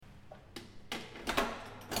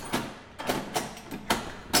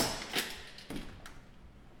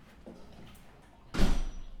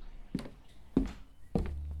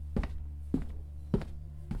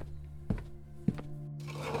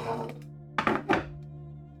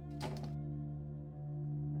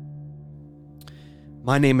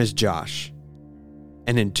My name is Josh,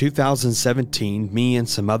 and in 2017, me and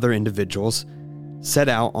some other individuals set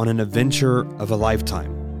out on an adventure of a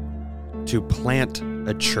lifetime to plant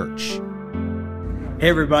a church. Hey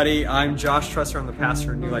everybody, I'm Josh Trusser. I'm the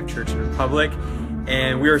pastor of New Life Church in Republic,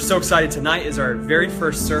 and we are so excited. Tonight is our very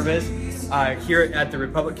first service here at the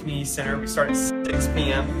Republic Community Center. We start at 6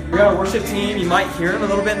 p.m. We got a worship team. You might hear them a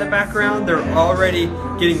little bit in the background. They're already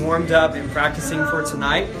getting warmed up and practicing for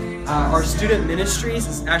tonight. Our student ministries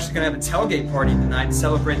is actually going to have a tailgate party tonight to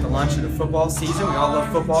celebrate the launch of the football season. We all love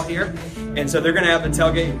football here. And so they're going to have the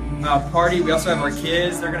tailgate party. We also have our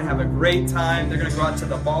kids. They're going to have a great time. They're going to go out to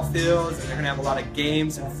the ball fields, and they're going to have a lot of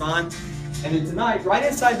games and fun. And then tonight, right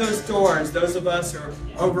inside those doors, those of us who are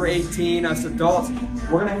over 18, us adults,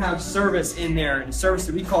 we're going to have service in there, a service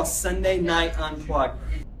that we call Sunday Night Unplugged.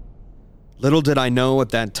 Little did I know at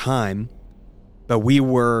that time, but we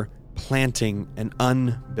were planting an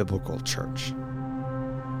unbiblical church.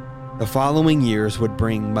 The following years would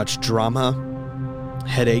bring much drama,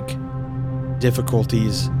 headache,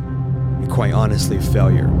 difficulties, and quite honestly,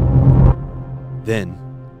 failure. Then,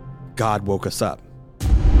 God woke us up.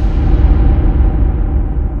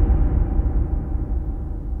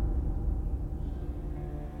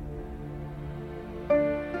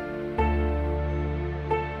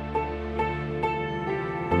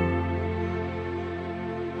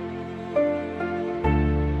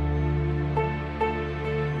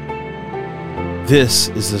 This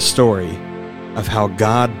is the story of how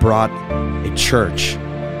God brought a church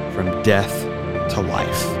from death to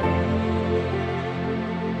life.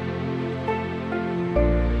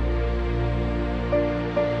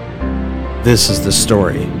 This is the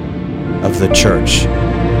story of the church.